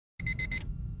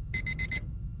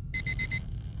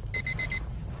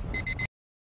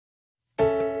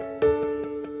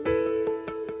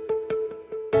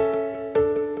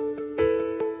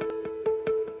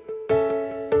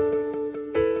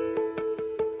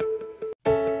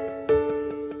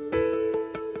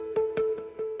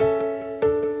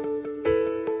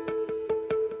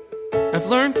I've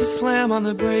learned to slam on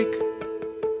the brake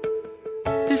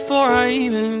before I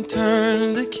even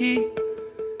turn the key,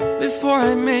 before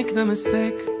I make the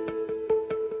mistake,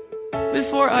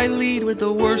 before I lead with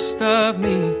the worst of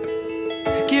me.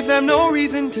 Give them no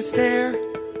reason to stare,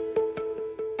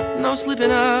 no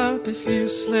slipping up if you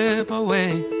slip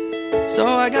away. So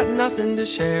I got nothing to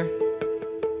share,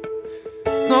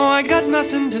 no, I got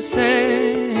nothing to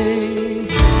say.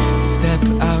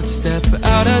 Step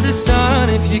out of the sun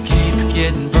if you keep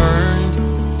getting burned.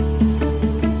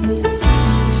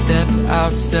 Step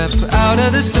out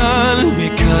of the sun,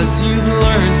 because you've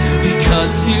learned,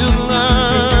 because you've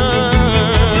learned.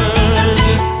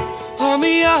 On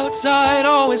the outside,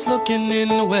 always looking in,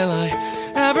 will I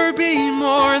ever be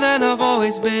more than I've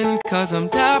always been? 'Cause I'm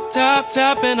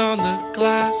tapping on the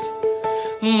glass,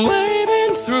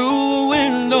 waving through a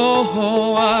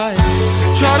window. I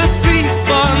try to speak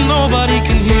but nobody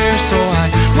can hear, so I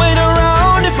wait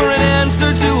around for an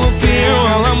answer to appear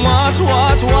while I'm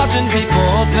watching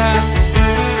people pass.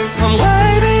 I'm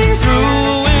waving through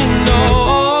a window.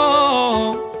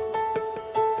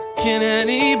 Can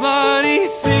anybody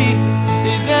see?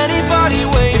 Is anybody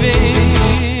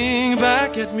waving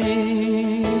back at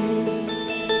me?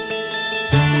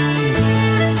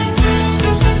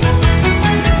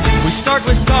 We start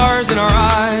with stars in our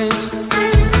eyes,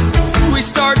 we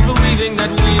start believing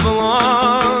that we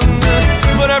belong,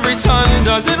 but every sun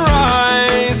doesn't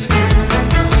rise,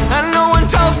 and no one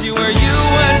tells you where you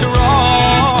went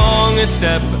wrong.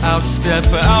 Step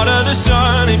out of the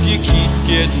sun if you keep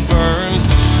getting burned.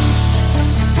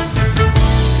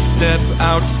 Step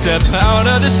out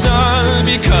of the sun,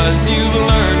 because you've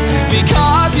learned,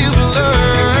 because you've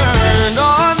learned.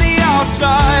 On the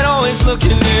outside, always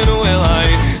looking in, will I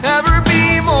ever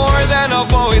be more than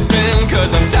I've always been?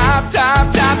 'Cause I'm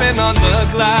tapping on the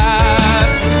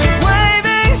glass,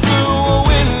 waving through a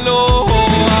window.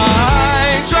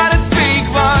 I try to speak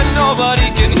but nobody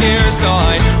can hear, so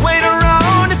I wait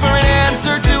around for an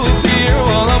answer to appear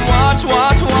while I'm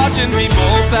watching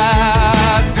people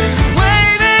pass,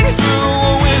 waving through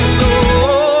a window.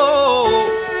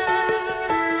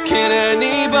 Can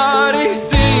anybody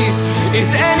see?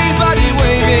 Is anybody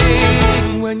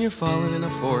waving? When you're falling in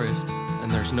a forest and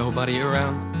there's nobody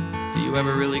around, do you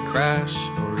ever really crash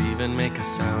or even make a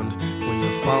sound? When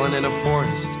you're falling in a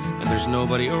forest and there's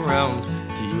nobody around,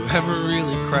 do you ever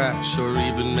really crash or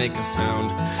even make a sound?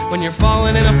 When you're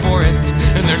falling in a forest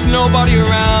and there's nobody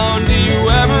around, do you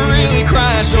ever really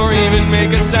crash or even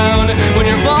make a sound? When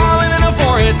you're falling in a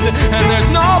forest and there's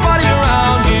nobody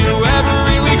around, do you ever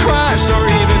really crash or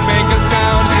even make a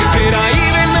sound? Did I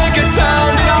even make a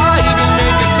sound? Did I even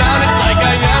make a sound? It's like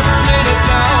I never made a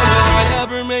sound. Did I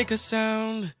ever make a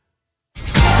sound?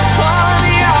 On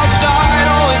the outside,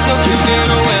 always looking in,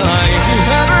 will I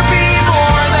ever be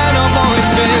more than I've always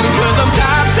been? 'Cause I'm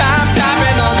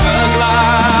tapping on the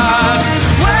glass,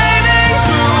 waving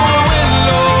through a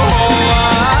window.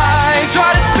 I try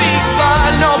to speak but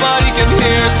nobody can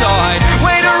hear, so I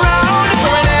wait around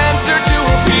for an answer to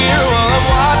appear while I'm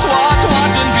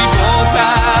watching people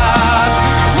pass,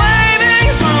 waving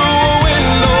through a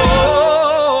window.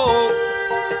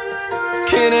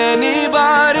 Can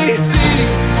anybody see?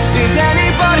 Is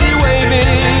anybody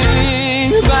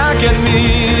waving back at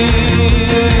me?